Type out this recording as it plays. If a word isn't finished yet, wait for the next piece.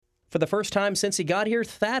For the first time since he got here,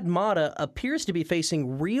 Thad Matta appears to be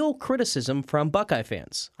facing real criticism from Buckeye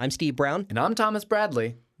fans. I'm Steve Brown. And I'm Thomas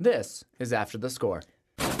Bradley. This is After the Score.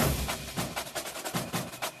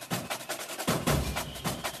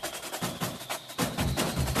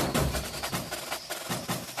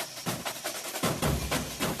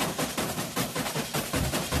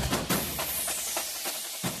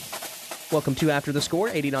 Welcome to After the Score,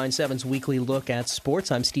 89.7's weekly look at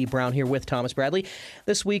sports. I'm Steve Brown here with Thomas Bradley.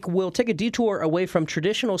 This week, we'll take a detour away from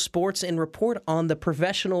traditional sports and report on the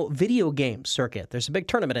professional video game circuit. There's a big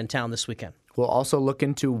tournament in town this weekend. We'll also look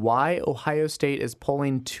into why Ohio State is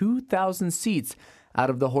pulling 2,000 seats out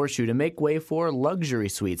of the Horseshoe to make way for luxury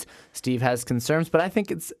suites. Steve has concerns, but I think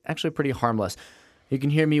it's actually pretty harmless. You can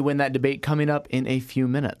hear me win that debate coming up in a few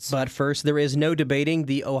minutes. But first, there is no debating.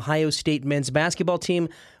 The Ohio State men's basketball team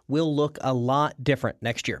will look a lot different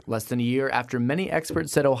next year. Less than a year after many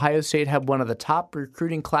experts said Ohio State had one of the top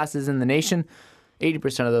recruiting classes in the nation,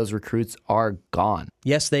 80% of those recruits are gone.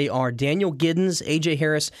 Yes, they are. Daniel Giddens, A.J.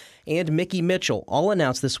 Harris, and Mickey Mitchell all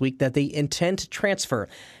announced this week that they intend to transfer,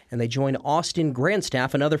 and they join Austin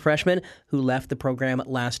Grandstaff, another freshman who left the program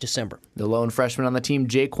last December. The lone freshman on the team,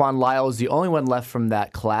 Jaquan Lyle, is the only one left from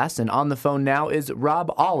that class, and on the phone now is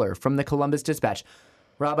Rob Aller from the Columbus Dispatch.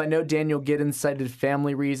 Rob, I know Daniel Giddens cited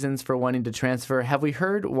family reasons for wanting to transfer. Have we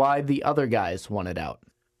heard why the other guys wanted out?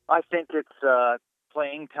 I think it's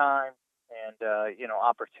playing time and,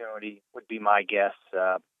 opportunity would be my guess.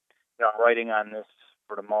 I'm writing on this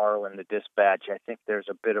for tomorrow in the Dispatch. I think there's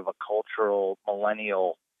a bit of a cultural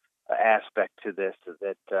millennial aspect to this,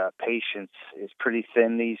 that patience is pretty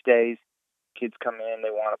thin these days. Kids come in, they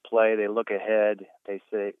want to play, they look ahead, they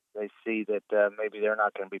see that maybe they're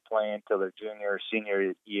not going to be playing until their junior or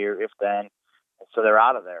senior year, if then, and so they're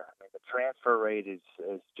out of there. I mean, the transfer rate is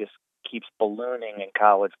just keeps ballooning in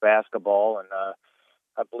college basketball, and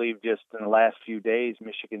I believe just in the last few days,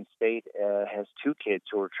 Michigan State has 2 kids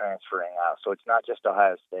who are transferring out, so it's not just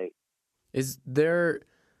Ohio State. Is there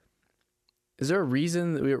a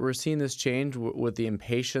reason that we're seeing this change with the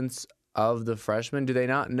impatience of the freshmen? Do they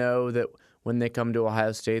not know that when they come to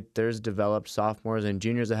Ohio State, there's developed sophomores and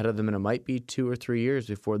juniors ahead of them, and it might be 2 or 3 years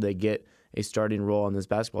before they get a starting role on this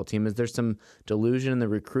basketball team? Is there some delusion in the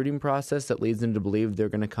recruiting process that leads them to believe they're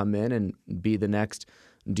going to come in and be the next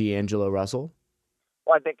D'Angelo Russell?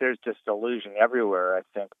 Well, I think there's just delusion everywhere. I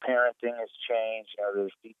think parenting has changed.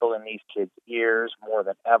 There's people in these kids' ears more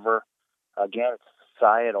than ever. Again, it's a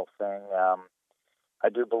societal thing. I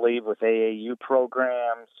do believe with AAU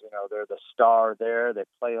programs, they're the star there. They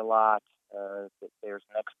play a lot. There's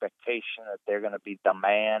an expectation that they're going to be the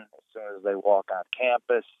man as soon as they walk on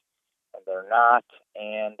campus, and they're not.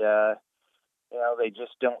 And, they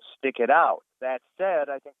just don't stick it out. That said,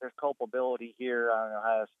 I think there's culpability here on the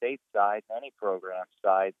Ohio State side and any program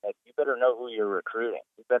side that you better know who you're recruiting.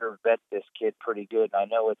 You better vet this kid pretty good. And I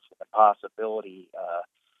know it's an impossibility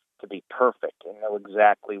to be perfect and know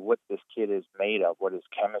exactly what this kid is made of, what his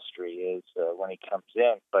chemistry is when he comes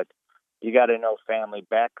in. But you got to know family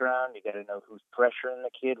background. You got to know who's pressuring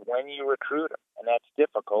the kid when you recruit him. And that's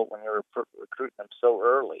difficult when you're recruiting them so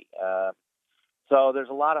early. So there's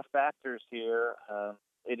a lot of factors here.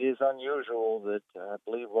 It is unusual that I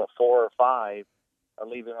believe 4 or 5 are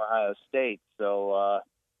leaving Ohio State. So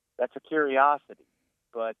that's a curiosity.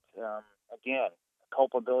 But again,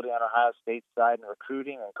 culpability on Ohio State's side in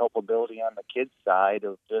recruiting and culpability on the kids' side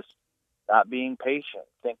of just not being patient,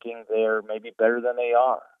 thinking they're maybe better than they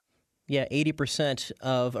are. Yeah, 80%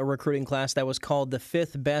 of a recruiting class that was called the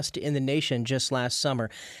 5th best in the nation just last summer.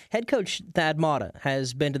 Head coach Thad Matta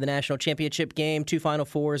has been to the national championship game, 2 Final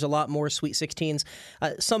Fours, a lot more Sweet 16s.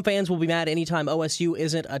 Some fans will be mad anytime OSU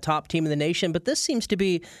isn't a top team in the nation, but this seems to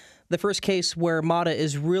be the first case where Matta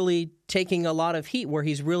is really taking a lot of heat, where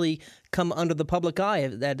he's really come under the public eye,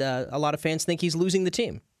 that a lot of fans think he's losing the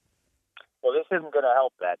team. Well, this isn't going to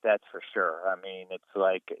help that's for sure. I mean, it's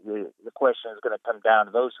like the question is going to come down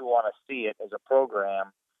to those who want to see it as a program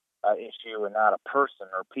issue and not a person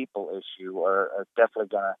or people issue are definitely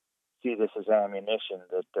going to see this as ammunition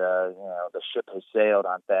that, the ship has sailed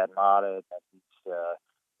on Thad Matta, that he's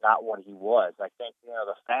not what he was. I think,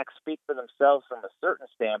 the facts speak for themselves from a certain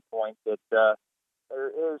standpoint that there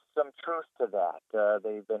is some truth to that.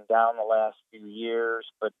 They've been down the last few years,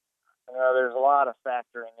 but there's a lot of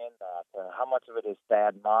factoring in that. How much of it is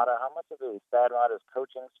Thad Matta? How much of it is Thad Matta's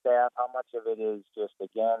coaching staff? How much of it is just,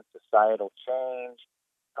 again, societal change?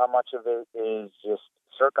 How much of it is just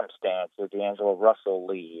circumstance? D'Angelo Russell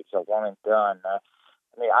leaves, a one and done.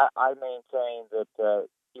 I maintain that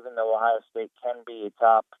even though Ohio State can be a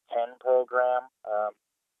top 10 program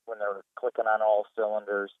when they're clicking on all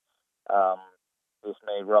cylinders, this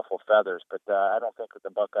may ruffle feathers, but I don't think that the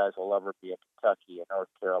Buckeyes will ever be a Kentucky, a North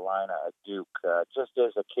Carolina, a Duke. Just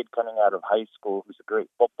as a kid coming out of high school who's a great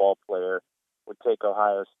football player would take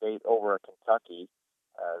Ohio State over a Kentucky,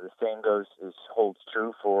 the same holds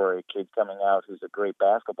true for a kid coming out who's a great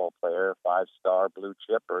basketball player, 5-star, blue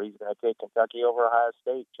chip, or he's going to take Kentucky over Ohio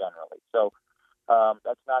State generally. So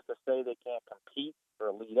that's not to say they can't compete for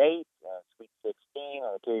Elite Eight, Sweet 16,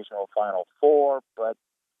 an occasional Final Four, but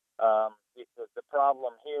the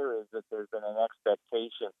problem here is that there's been an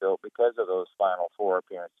expectation built because of those Final Four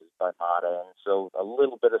appearances by Matta, and so a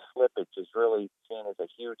little bit of slippage is really seen as a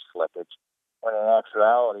huge slippage, when in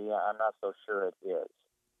actuality, I'm not so sure it is.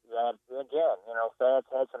 And again, Thad's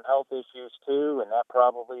had some health issues too, and that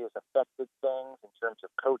probably has affected things in terms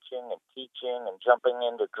of coaching and teaching and jumping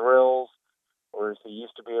into drills, whereas he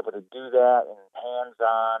used to be able to do that and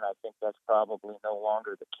hands-on. I think that's probably no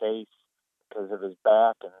longer the case because of his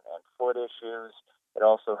back and foot issues. It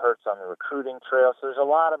also hurts on the recruiting trail. So there's a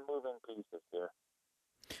lot of moving pieces here.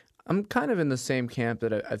 I'm kind of in the same camp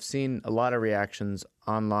that I've seen a lot of reactions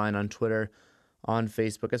online, on Twitter, on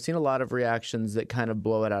Facebook. I've seen a lot of reactions that kind of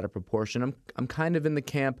blow it out of proportion. I'm kind of in the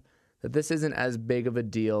camp that this isn't as big of a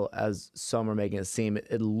deal as some are making it seem.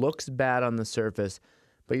 It looks bad on the surface,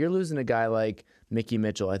 but you're losing a guy like Mickey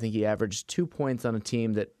Mitchell. I think he averaged 2 points on a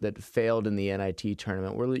team that failed in the NIT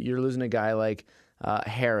tournament. You're losing a guy like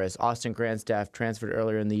Harris. Austin Grandstaff transferred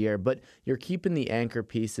earlier in the year, but you're keeping the anchor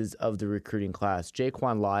pieces of the recruiting class.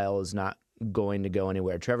 Jaquan Lyle is not going to go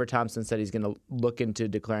anywhere. Trevor Thompson said he's going to look into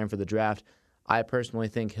declaring for the draft. I personally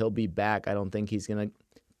think he'll be back. I don't think he's going to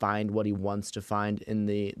find what he wants to find in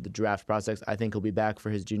the draft process. I think he'll be back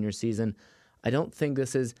for his junior season. I don't think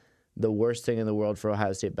this is the worst thing in the world for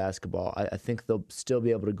Ohio State basketball. I think they'll still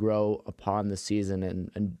be able to grow upon the season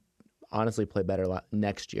and honestly play better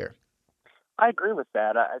next year. I agree with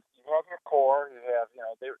that. You have your core. You have,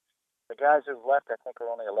 the guys who've left, I think, are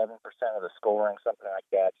only 11% of the scoring, something like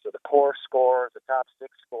that. So the core scorers, the top 6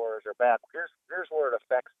 scorers are back. Here's where it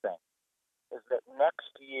affects things. Is that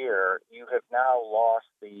next year you have now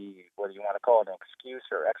lost the, whether you want to call it an excuse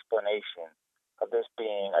or explanation of this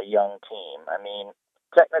being a young team. I mean,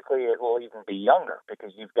 technically it will even be younger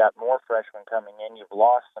because you've got more freshmen coming in. You've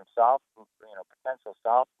lost some potential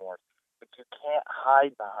sophomores, but you can't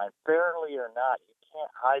hide behind, fairly or not, you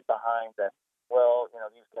can't hide behind the,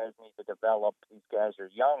 these guys need to develop, these guys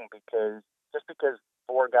are young, because just because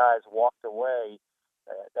 4 guys walked away,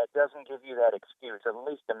 that doesn't give you that excuse, at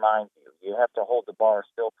least in my view. You have to hold the bar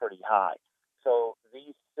still pretty high. So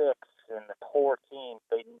these 6 in the core team,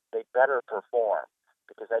 they better perform,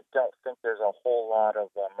 because I don't think there's a whole lot of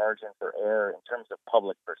margin for error in terms of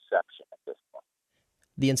public perception at this point.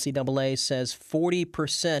 The NCAA says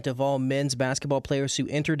 40% of all men's basketball players who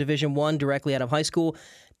enter Division I directly out of high school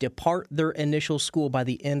depart their initial school by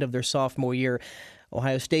the end of their sophomore year.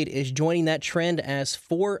 Ohio State is joining that trend as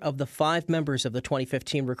 4 of the 5 members of the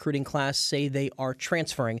 2015 recruiting class say they are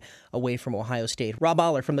transferring away from Ohio State. Rob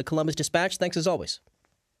Aller from the Columbus Dispatch, thanks as always.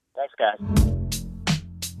 Thanks, guys.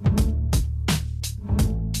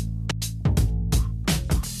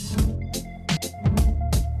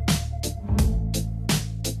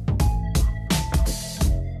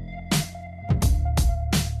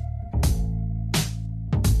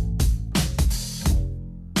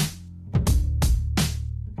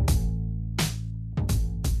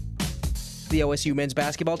 The OSU men's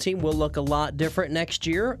basketball team will look a lot different next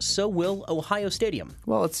year. So will Ohio Stadium.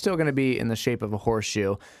 Well, it's still going to be in the shape of a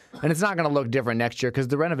horseshoe, and it's not going to look different next year because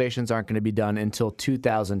the renovations aren't going to be done until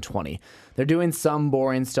 2020. They're doing some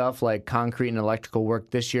boring stuff like concrete and electrical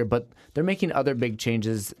work this year, but they're making other big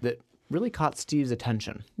changes that really caught Steve's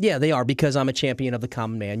attention. Yeah, they are, because I'm a champion of the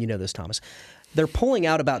common man. You know this, Thomas. They're pulling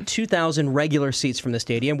out about 2,000 regular seats from the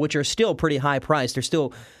stadium, which are still pretty high priced. They're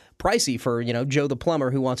still pricey for, Joe the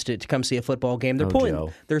plumber who wants to come see a football game. They're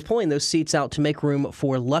pulling those seats out to make room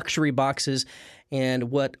for luxury boxes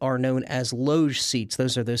and what are known as loge seats.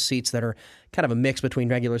 Those are those seats that are kind of a mix between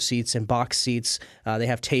regular seats and box seats. They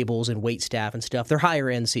have tables and wait staff and stuff. They're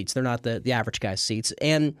higher end seats. They're not the average guy's seats.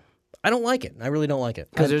 And I don't like it. I really don't like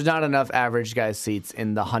it. Because there's not enough average guy's seats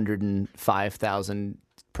in the 105,000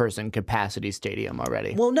 person capacity stadium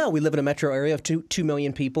already. Well, no, we live in a metro area of 2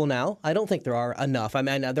 million people now. I don't think there are enough. I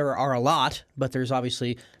mean, there are a lot, but there's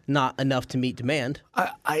obviously not enough to meet demand.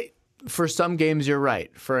 For some games, you're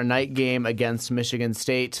right. For a night game against Michigan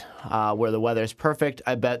State, where the weather's perfect,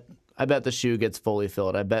 I bet the shoe gets fully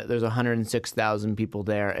filled. I bet there's 106,000 people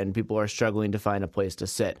there, and people are struggling to find a place to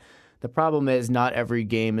sit. The problem is not every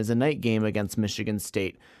game is a night game against Michigan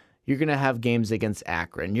State. you're going to have games against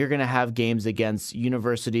Akron. You're going to have games against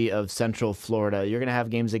University of Central Florida. You're going to have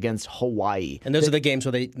games against Hawaii. And those are the games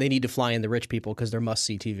where they need to fly in the rich people because they're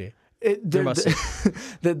must-see TV.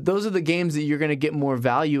 Those are the games that you're going to get more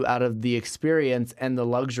value out of the experience and the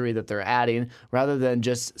luxury that they're adding rather than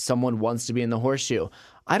just someone wants to be in the horseshoe.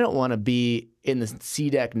 I don't want to be in the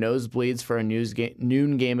C-deck nosebleeds for a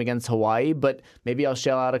noon game against Hawaii, but maybe I'll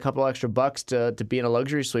shell out a couple extra bucks to be in a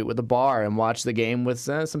luxury suite with a bar and watch the game with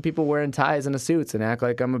some people wearing ties and suits and act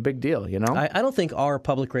like I'm a big deal, you know? I don't think our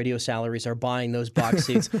public radio salaries are buying those box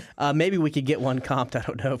seats. Maybe we could get one comped. I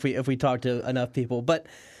don't know if we talk to enough people, but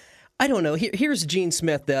I don't know. Here's Gene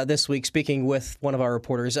Smith this week speaking with one of our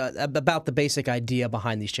reporters about the basic idea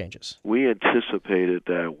behind these changes. We anticipated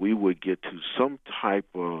that we would get to some type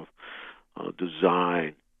of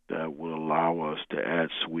design that would allow us to add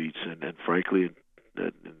suites, and frankly,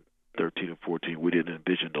 in 13 and 14, we didn't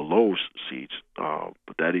envision the low seats,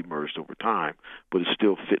 but that emerged over time, but it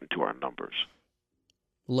still fit into our numbers.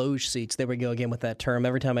 Loge seats. There we go again with that term.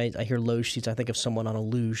 Every time I hear loge seats, I think of someone on a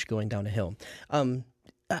luge going down a hill.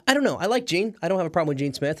 I don't know. I like Gene. I don't have a problem with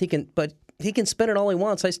Gene Smith. He can spend it all he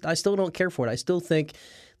wants. I still don't care for it. I still think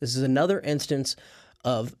this is another instance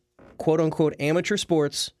of quote-unquote amateur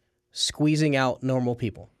sports squeezing out normal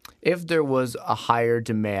people. If there was a higher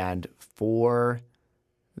demand for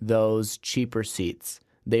those cheaper seats,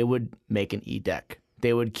 they would make an E-deck.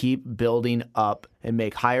 They would keep building up and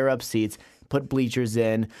make higher up seats, put bleachers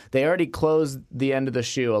in. They already closed the end of the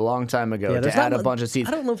shoe a long time ago to add a bunch of seats.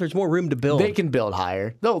 I don't know if there's more room to build. They can build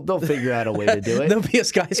higher. They'll figure out a way to do it. There'll be a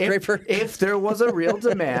skyscraper. If there was a real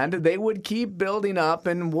demand, they would keep building up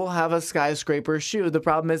and we'll have a skyscraper shoe. The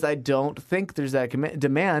problem is I don't think there's that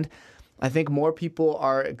demand. I think more people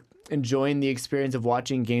are enjoying the experience of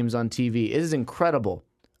watching games on TV. It is incredible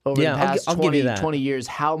over the past 20 years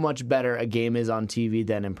how much better a game is on TV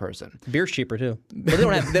than in person. Beer's cheaper too. But they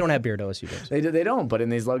don't have beer at OSU games. They don't, but in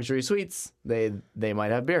these luxury suites, they might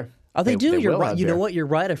have beer. Oh, they do. You're right. You know what? You're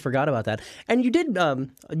right. I forgot about that. And you did.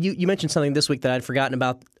 You mentioned something this week that I'd forgotten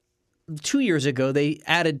about. 2 years ago, they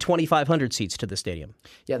added 2,500 seats to the stadium.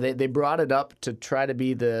 Yeah, they brought it up to try to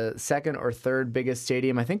be the second or third biggest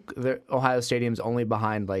stadium. I think the Ohio Stadium's only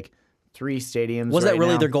behind like 3 stadiums. Was that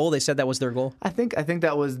really now. their goal? They said that was their goal? I think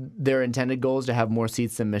that was their intended goal, is to have more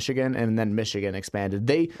seats than Michigan, and then Michigan expanded.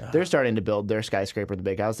 They're starting to build their skyscraper in the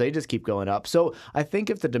Big House. They just keep going up. So I think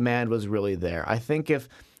if the demand was really there, I think if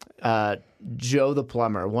Joe the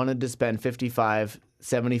plumber wanted to spend $55,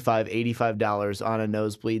 $75, $85 on a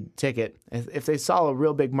nosebleed ticket, if they saw a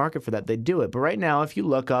real big market for that, they'd do it. But right now, if you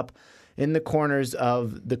look up in the corners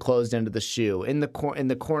of the closed end of the shoe, in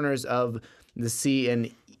the corners of the C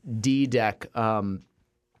and D deck,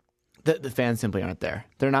 the fans simply aren't there.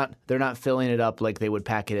 They're not filling it up like they would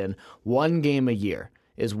pack it in. One game a year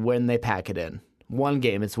is when they pack it in. One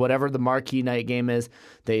game. It's whatever the marquee night game is.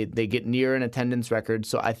 They get near an attendance record.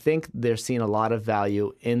 So I think they're seeing a lot of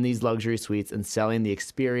value in these luxury suites and selling the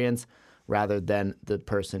experience rather than the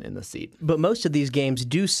person in the seat. But most of these games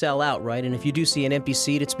do sell out, right? And if you do see an empty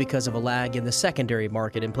seat, it's because of a lag in the secondary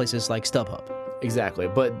market in places like StubHub. Exactly,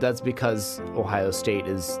 but that's because Ohio State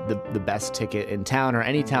is the best ticket in town or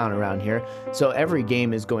any town around here. So every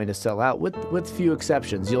game is going to sell out with few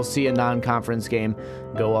exceptions. You'll see a non-conference game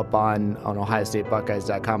go up on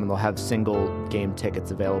OhioStateBuckeyes.com and they'll have single game tickets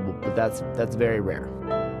available, but that's very rare.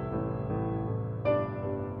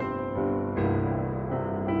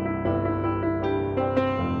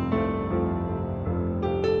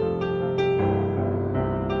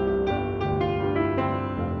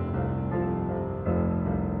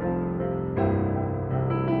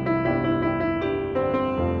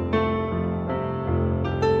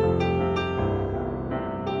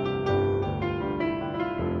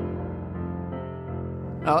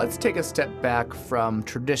 Let's take a step back from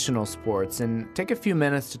traditional sports and take a few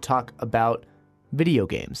minutes to talk about video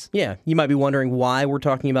games. Yeah, you might be wondering why we're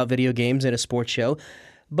talking about video games in a sports show.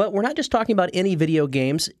 But we're not just talking about any video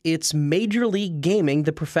games. It's Major League Gaming,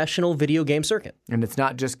 the professional video game circuit. And it's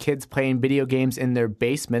not just kids playing video games in their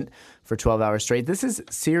basement for 12 hours straight. This is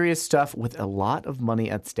serious stuff with a lot of money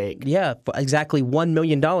at stake. Yeah, exactly $1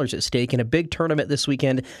 million at stake in a big tournament this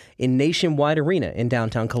weekend in Nationwide Arena in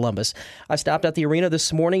downtown Columbus. I stopped at the arena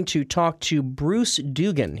this morning to talk to Bruce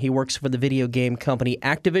Dugan. He works for the video game company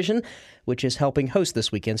Activision, which is helping host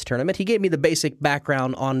this weekend's tournament. He gave me the basic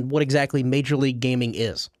background on what exactly Major League Gaming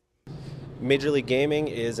is. Major League Gaming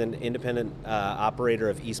is an independent operator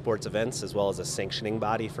of esports events as well as a sanctioning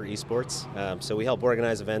body for esports. So we help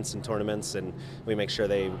organize events and tournaments, and we make sure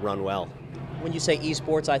they run well. When you say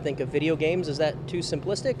esports, I think of video games. Is that too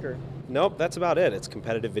simplistic? Or? Nope, that's about it. It's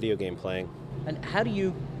competitive video game playing. And how do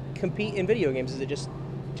you compete in video games? Is it just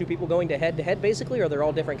two people going to head basically, or are there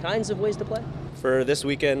all different kinds of ways to play? For this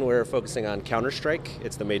weekend, we're focusing on Counter-Strike.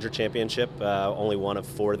 It's the major championship, only one of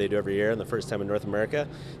 4 they do every year, and the first time in North America.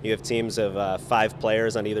 You have teams of 5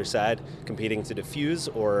 players on either side competing to defuse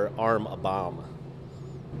or arm a bomb.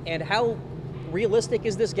 And how realistic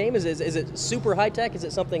is this game? Is it super high-tech? Is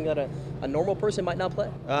it something that a normal person might not play?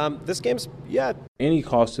 This game's, yeah. Any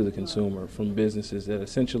cost to the consumer from businesses that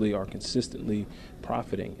essentially are consistently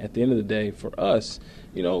profiting. At the end of the day, for us,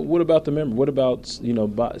 what about the member? What about,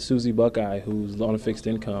 Susie Buckeye, who's on a fixed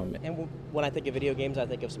income? And when I think of video games, I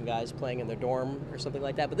think of some guys playing in their dorm or something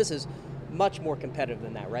like that. But this is much more competitive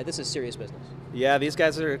than that, right? This is serious business. Yeah, these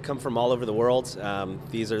guys come from all over the world.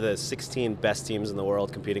 These are the 16 best teams in the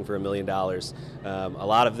world competing for $1 million. A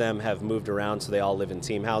lot of them have moved around, so they all live in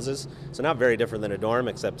team houses. So not very different than a dorm,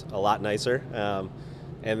 except a lot nicer.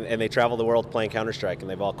 And they travel the world playing Counter-Strike, and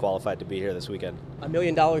they've all qualified to be here this weekend. $1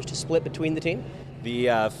 million to split between the team?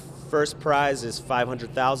 The first prize is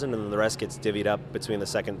 $500,000, and then the rest gets divvied up between the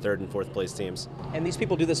second, third, and fourth place teams. And these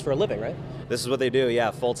people do this for a living, right? This is what they do,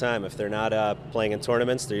 yeah, full time. If they're not playing in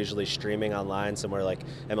tournaments, they're usually streaming online somewhere like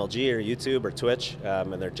MLG or YouTube or Twitch,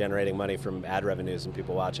 and they're generating money from ad revenues and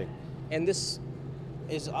people watching. And this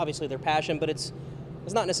is obviously their passion, but it's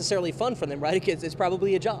not necessarily fun for them, right? It's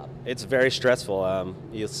probably a job. It's very stressful.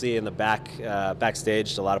 You'll see in the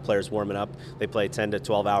backstage a lot of players warming up. They play 10 to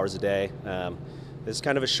 12 hours a day. It's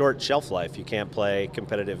kind of a short shelf life. You can't play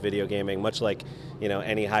competitive video gaming, much like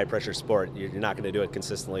any high-pressure sport. You're not going to do it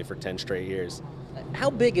consistently for 10 straight years.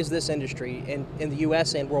 How big is this industry in the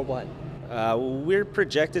U.S. and worldwide? We're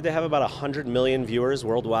projected to have about 100 million viewers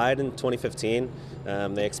worldwide in 2015.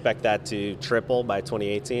 They expect that to triple by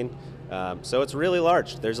 2018. So it's really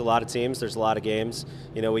large. There's a lot of teams. There's a lot of games.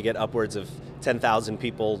 We get upwards of 10,000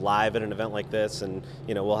 people live at an event like this, and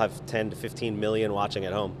we'll have 10 to 15 million watching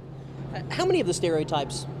at home. How many of the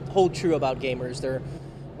stereotypes hold true about gamers? They're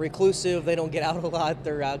reclusive, they don't get out a lot,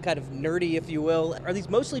 they're kind of nerdy, if you will. Are these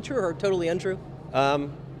mostly true or totally untrue?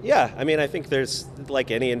 Yeah, I think there's,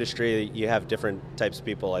 like any industry, you have different types of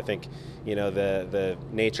people. I think, the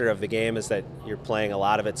nature of the game is that you're playing a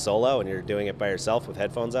lot of it solo and you're doing it by yourself with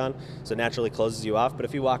headphones on, so it naturally closes you off. But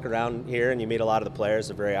if you walk around here and you meet a lot of the players,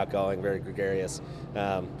 they're very outgoing, very gregarious.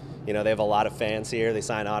 They have a lot of fans here. They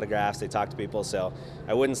sign autographs. They talk to people. So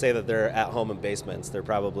I wouldn't say that they're at home in basements. They're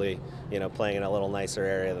probably, playing in a little nicer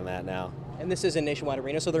area than that now. And this is a nationwide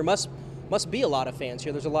arena, so there must be a lot of fans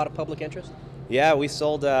here. There's a lot of public interest. Yeah, we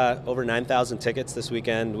sold over 9,000 tickets this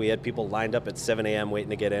weekend. We had people lined up at 7 a.m.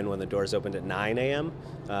 waiting to get in when the doors opened at 9 a.m.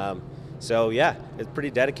 So yeah, it's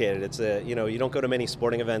pretty dedicated. It's you don't go to many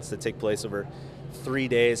sporting events that take place over 3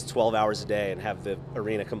 days, 12 hours a day, and have the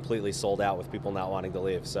arena completely sold out with people not wanting to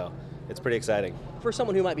leave. So it's pretty exciting. For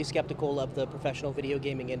someone who might be skeptical of the professional video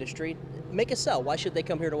gaming industry, make a sell. Why should they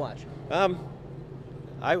come here to watch?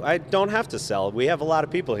 I don't have to sell. We have a lot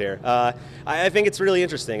of people here. I think it's really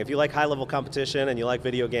interesting. If you like high-level competition and you like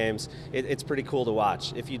video games, it's pretty cool to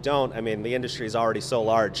watch. If you don't, the industry is already so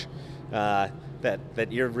large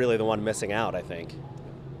that you're really the one missing out, I think.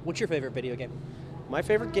 What's your favorite video game? My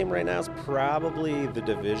favorite game right now is probably The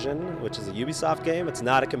Division, which is a Ubisoft game. It's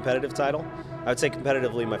not a competitive title. I would say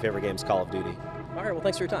competitively, my favorite game is Call of Duty. All right, well,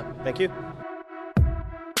 thanks for your time. Thank you.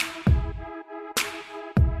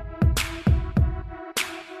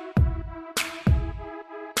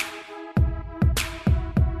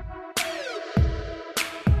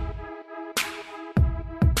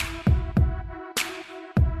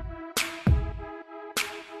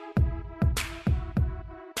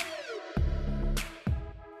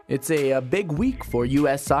 It's a big week for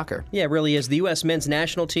U.S. soccer. Yeah, it really is. The U.S. men's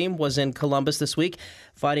national team was in Columbus this week,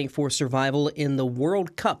 fighting for survival in the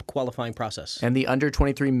World Cup qualifying process. And the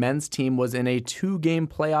under-23 men's team was in a 2-game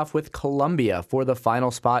playoff with Colombia for the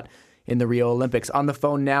final spot in the Rio Olympics. On the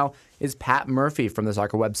phone now is Pat Murphy from the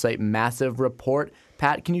soccer website Massive Report.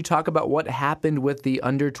 Pat, can you talk about what happened with the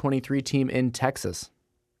under-23 team in Texas?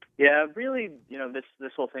 Yeah, really,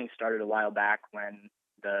 this whole thing started a while back when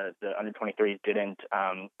the under-23s didn't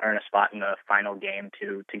earn a spot in the final game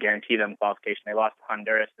to guarantee them qualification. They lost to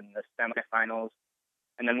Honduras in the semifinals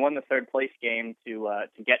and then won the third-place game to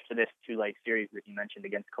get to this two-leg series that you mentioned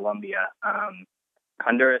against Colombia.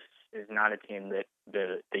 Honduras is not a team that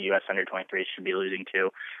the U.S. under-23s should be losing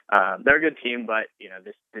to. They're a good team, but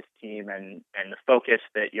this team and the focus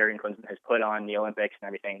that Jurgen Klinsmann has put on the Olympics and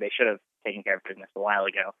everything, they should have taken care of business a while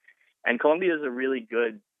ago. And Colombia is a really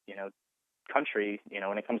good, country,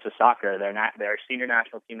 when it comes to soccer. Their senior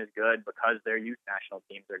national team is good because their youth national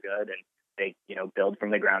teams are good, and they, build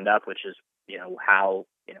from the ground up, which is, how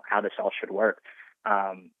this all should work.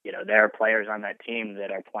 There are players on that team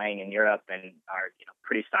that are playing in Europe and are,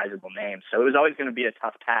 pretty sizable names. So it was always going to be a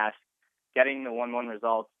tough task. Getting the 1-1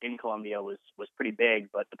 result in Colombia was pretty big,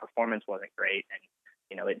 but the performance wasn't great,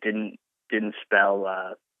 and it didn't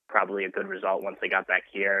spell probably a good result once they got back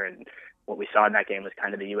here. And what we saw in that game was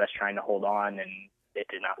kind of the U.S. trying to hold on, and it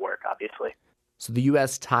did not work, obviously. So the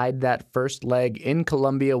U.S. tied that first leg in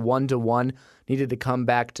Colombia 1-1, needed to come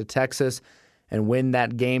back to Texas and win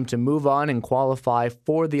that game to move on and qualify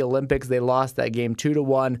for the Olympics. They lost that game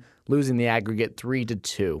 2-1, losing the aggregate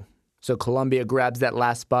 3-2. So Colombia grabs that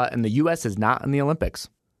last spot, and the U.S. is not in the Olympics.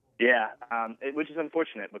 Yeah, which is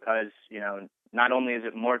unfortunate because, not only is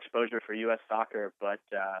it more exposure for U.S. soccer, but,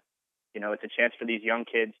 it's a chance for these young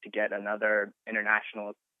kids to get another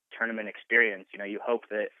international tournament experience. You hope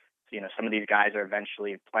that, some of these guys are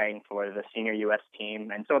eventually playing for the senior U.S. team,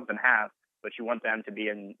 and some of them have, but you want them to be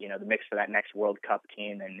in, the mix for that next World Cup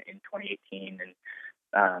team in 2018 and,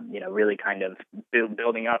 really kind of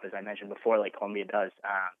building up, as I mentioned before, like Colombia does.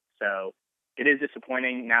 So it is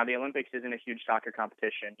disappointing. Now, the Olympics isn't a huge soccer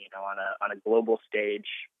competition, on a global stage.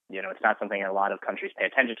 It's not something a lot of countries pay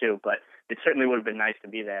attention to, but it certainly would have been nice to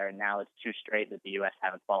be there. And now it's two straight that the U.S.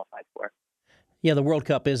 haven't qualified for. Yeah, the World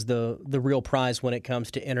Cup is the real prize when it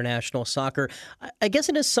comes to international soccer. I guess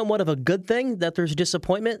it is somewhat of a good thing that there's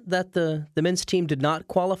disappointment that the men's team did not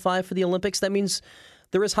qualify for the Olympics. That means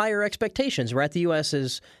there is higher expectations, right? The U.S.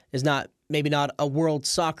 is not maybe not a world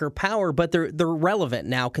soccer power, but they're relevant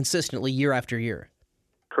now consistently year after year.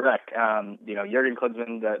 Correct. Jurgen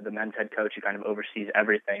Klinsmann, the men's head coach who kind of oversees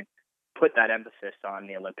everything, put that emphasis on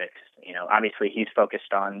the Olympics. Obviously he's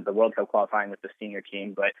focused on the World Cup qualifying with the senior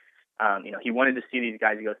team, but he wanted to see these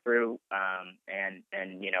guys go through and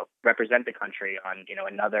represent the country on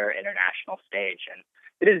another international stage. And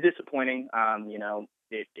it is disappointing.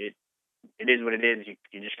 It is what it is.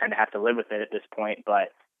 You just kind of have to live with it at this point.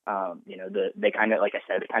 But they kind of, like I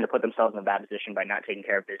said, they kind of put themselves in a bad position by not taking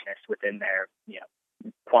care of business within their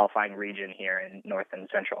qualifying region here in North and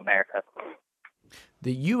Central America.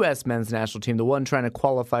 The U.S. men's national team, the one trying to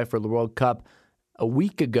qualify for the World Cup, a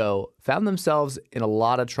week ago found themselves in a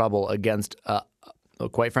lot of trouble against,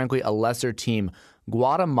 quite frankly, a lesser team.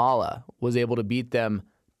 Guatemala was able to beat them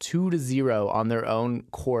 2-0 on their own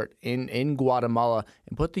court in Guatemala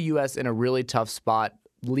and put the U.S. in a really tough spot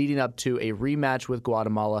leading up to a rematch with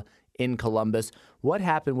Guatemala in Columbus. What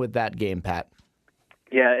happened with that game, Pat?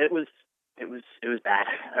 Yeah, it was bad,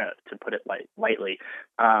 to put it lightly.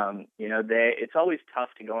 It's always tough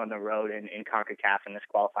to go on the road in CONCACAF in this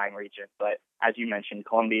qualifying region. But as you mentioned,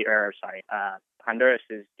 Honduras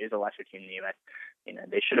is a lesser team in the U.S.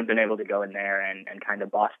 They should have been able to go in there and kind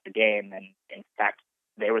of boss the game. And in fact,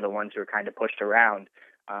 they were the ones who were kind of pushed around.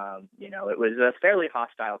 It was a fairly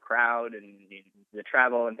hostile crowd, and the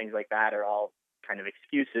travel and things like that are all kind of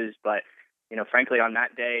excuses. But frankly, on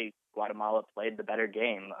that day, Guatemala played the better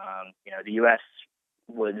game. The U.S.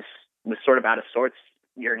 was sort of out of sorts.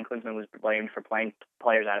 Jurgen Klinsmann was blamed for playing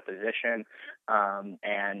players out of position,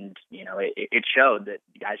 and it showed that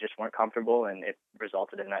you guys just weren't comfortable, and it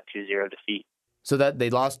resulted in that 2-0 defeat. So that they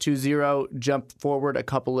lost 2-0, jumped forward a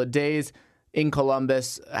couple of days in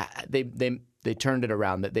Columbus. They turned it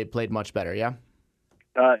around. That they played much better. Yeah.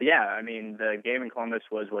 Yeah, I mean, the game in Columbus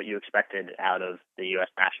was what you expected out of the U.S.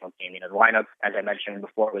 national team. The lineup, as I mentioned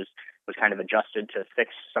before, was kind of adjusted to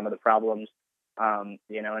fix some of the problems. And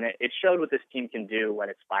it showed what this team can do when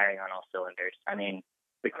it's firing on all cylinders. I mean,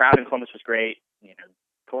 the crowd in Columbus was great.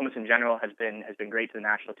 Columbus in general has been great to the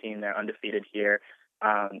national team. They're undefeated here.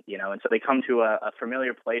 And so they come to a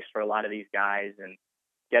familiar place for a lot of these guys and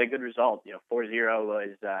get a good result. 4-0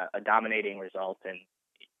 was a dominating result, and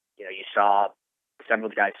you saw several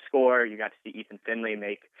guys score. You got to see Ethan Finley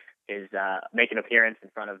make an appearance in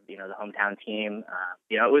front of the hometown team.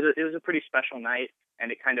 It was a pretty special night,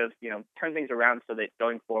 and it kind of turned things around so that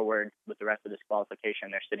going forward with the rest of this qualification,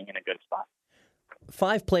 they're sitting in a good spot.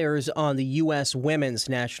 5 players on the U.S. women's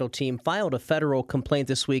national team filed a federal complaint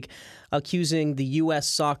this week accusing the U.S.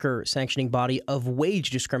 soccer sanctioning body of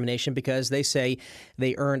wage discrimination because they say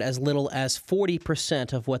they earned as little as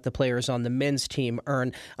 40% of what the players on the men's team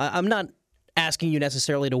earn. I'm not asking you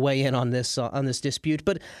necessarily to weigh in on this dispute,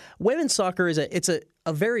 but women's soccer is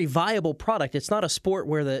a very viable product. It's not a sport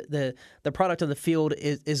where the product on the field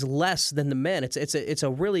is less than the men. It's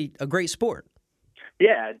a really a great sport.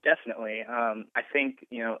 Yeah, definitely. I think,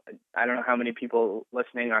 I don't know how many people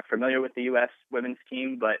listening are familiar with the U.S. women's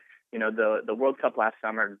team, but, the World Cup last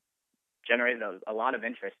summer generated a lot of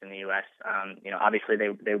interest in the U.S. Obviously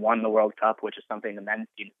they won the World Cup, which is something the men's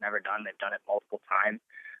team's never done. They've done it multiple times.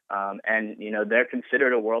 And they're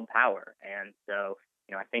considered a world power. And so,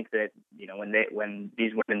 I think that when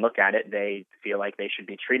these women look at it, they feel like they should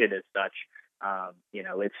be treated as such.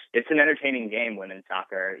 It's an entertaining game, women's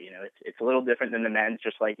soccer. It's a little different than the men's,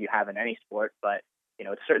 just like you have in any sport, but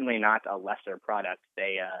it's certainly not a lesser product.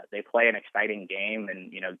 They play an exciting game,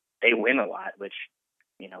 and they win a lot, which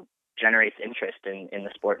generates interest in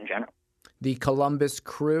the sport in general. The Columbus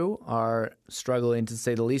Crew are struggling, to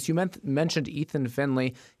say the least. You mentioned Ethan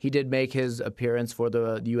Finley. He did make his appearance for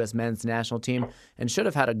the U.S. men's national team and should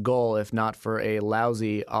have had a goal if not for a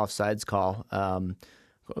lousy offsides call,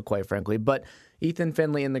 quite frankly. But Ethan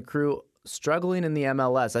Finley and the Crew struggling in the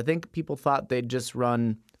MLS. I think people thought they'd just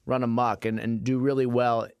run amok and do really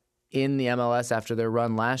well in the MLS after their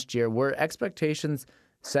run last year. Were expectations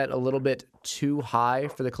set a little bit too high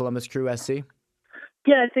for the Columbus Crew SC?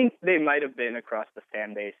 Yeah, I think they might have been across the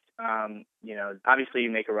fan base. Obviously you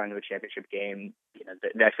make a run to a championship game,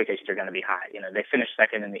 the expectations are going to be high. They finished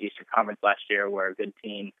second in the Eastern Conference last year, were a good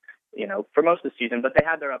team, for most of the season, but they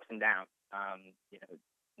had their ups and downs.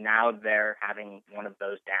 Now they're having one of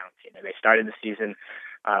those downs. They started the season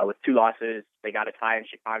with 2 losses. They got a tie in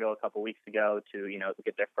Chicago a couple weeks ago to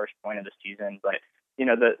get their first point of the season. But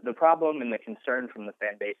the problem and the concern from the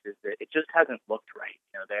fan base is that it just hasn't looked right.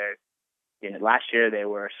 Last year they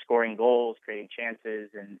were scoring goals, creating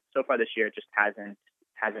chances, and so far this year it just hasn't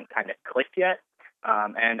kind of clicked yet.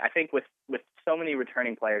 And I think with so many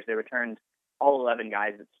returning players, they returned all 11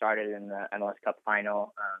 guys that started in the MLS Cup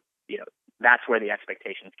final. That's where the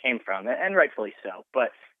expectations came from, and rightfully so.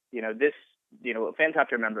 But what fans have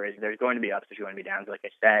to remember is there's going to be ups, there's going to be downs, like I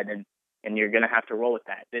said, and you're going to have to roll with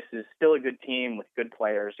that. This is still a good team with good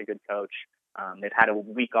players, a good coach. They've had a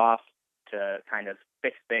week off to kind of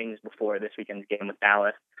fix things before this weekend's game with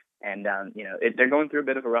Dallas. And, they're going through a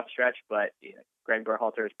bit of a rough stretch, but Greg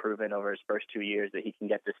Berhalter has proven over his first 2 years that he can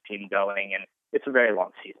get this team going, and it's a very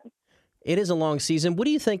long season. It is a long season. What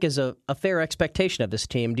do you think is a fair expectation of this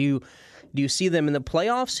team? Do you see them in the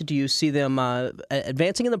playoffs? Do you see them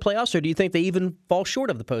advancing in the playoffs, or do you think they even fall short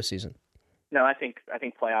of the postseason? No, I think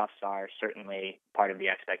playoffs are certainly part of the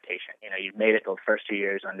expectation. You've made it the first 2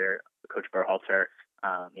 years under Coach Berhalter.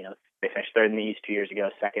 They finished third in the East 2 years ago,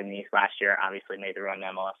 second in the East last year, obviously made the run to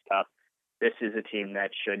MLS Cup. This is a team that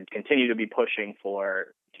should continue to be pushing for,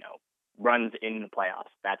 runs in the playoffs.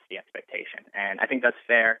 That's the expectation. And I think that's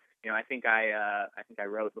fair. I think I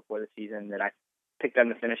wrote before the season that I picked them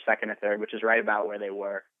to finish second or third, which is right about where they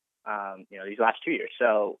were, these last 2 years.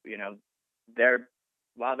 So,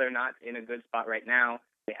 while they're not in a good spot right now,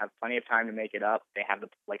 they have plenty of time to make it up. They have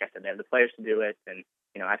like I said, they have the players to do it. And,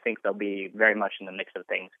 I think they'll be very much in the mix of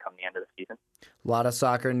things come the end of the season. A lot of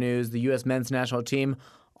soccer news. The U.S. men's national team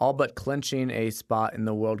all but clinching a spot in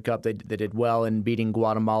the World Cup. They did well in beating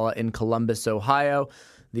Guatemala in Columbus, Ohio.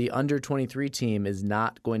 The under-23 team is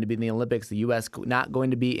not going to be in the Olympics. The U.S. not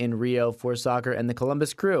going to be in Rio for soccer. And the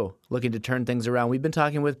Columbus Crew looking to turn things around. We've been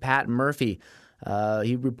talking with Pat Murphy.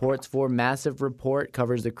 He reports for Massive Report,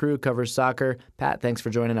 covers the Crew, covers soccer. Pat, thanks for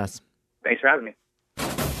joining us. Thanks for having me.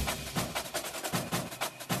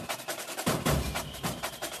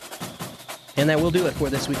 And that will do it for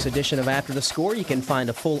this week's edition of After the Score. You can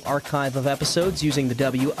find a full archive of episodes using the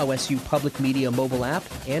WOSU Public Media mobile app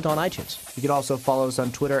and on iTunes. You can also follow us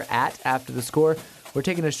on Twitter at After the Score. We're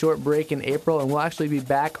taking a short break in April, and we'll actually be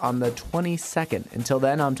back on the 22nd. Until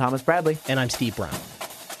then, I'm Thomas Bradley. And I'm Steve Brown.